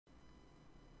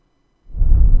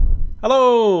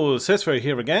Hello, sysfailure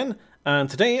here again, and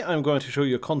today I'm going to show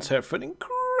you a concept for an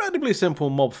incredibly simple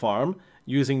mob farm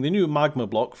using the new Magma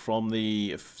block from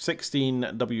the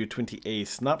 16W20A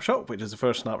snapshot, which is the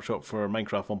first snapshot for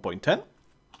Minecraft 1.10.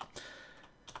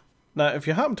 Now, if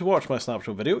you happen to watch my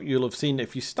snapshot video, you'll have seen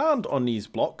if you stand on these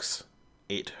blocks,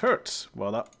 it hurts.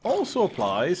 Well, that also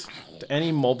applies to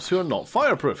any mobs who are not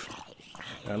fireproof.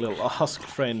 Our little husk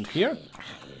friend here.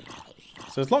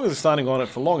 So as long as they're standing on it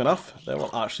for long enough, they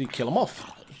will actually kill them off.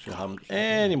 Should happen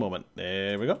any moment.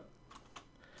 There we go.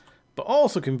 But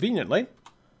also conveniently,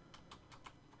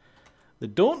 they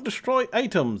don't destroy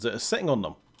items that are sitting on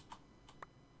them.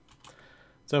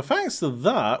 So thanks to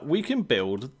that, we can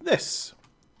build this.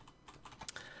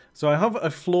 So I have a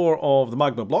floor of the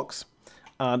magma blocks,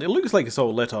 and it looks like it's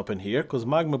all lit up in here because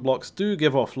magma blocks do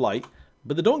give off light.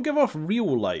 But they don't give off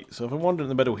real light, so if I wander in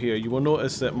the middle here, you will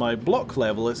notice that my block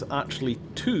level is actually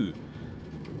 2.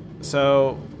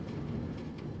 So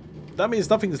that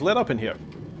means nothing's lit up in here,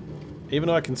 even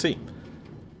though I can see.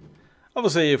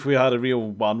 Obviously, if we had a real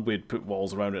one, we'd put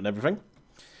walls around it and everything.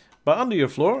 But under your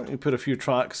floor, you put a few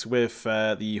tracks with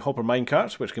the hopper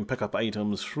minecarts, which can pick up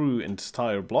items through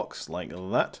entire blocks, like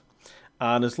that.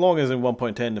 And as long as in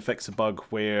 1.10 they fix a bug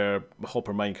where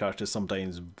hopper minecarts just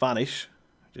sometimes vanish,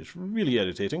 it's really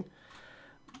irritating,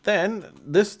 then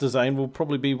this design will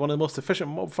probably be one of the most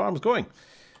efficient mob farms going.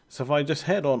 So if I just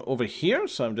head on over here,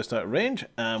 so I'm just out of range,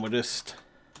 and we'll just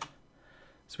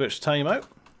switch time out.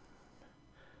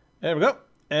 There we go.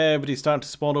 Everybody's starting to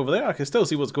spawn over there. I can still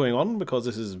see what's going on because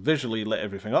this has visually lit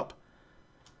everything up.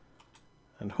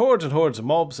 And hordes of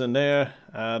mobs in there,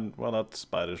 and, well, that's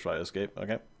spiders, right, escape,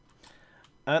 okay.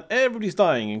 And everybody's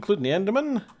dying, including the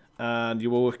Enderman, and you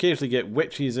will occasionally get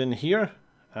witches in here.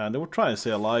 And they will try and stay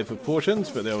alive with potions,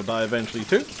 but they will die eventually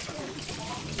too.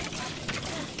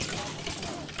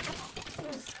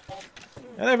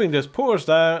 And everything just pours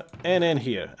down and in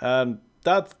here. And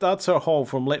that's our haul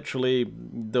from literally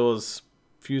those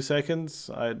few seconds.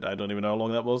 I don't even know how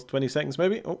long that was. 20 seconds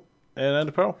maybe? Oh, and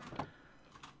ender pearl.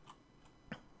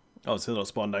 Oh, it's not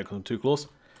spawned down because I'm too close.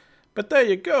 But there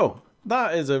you go.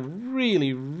 That is a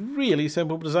really, really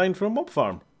simple design for a mob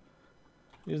farm.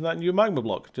 Using that new magma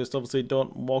block. Just obviously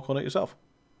don't walk on it yourself.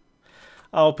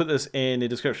 I'll put this in the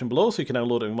description below so you can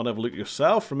download it and have a look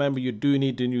yourself. Remember, you do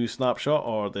need the new snapshot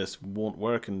or this won't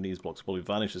work and these blocks will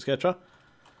vanish, etc.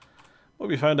 Hope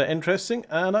you found it interesting,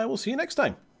 and I will see you next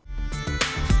time.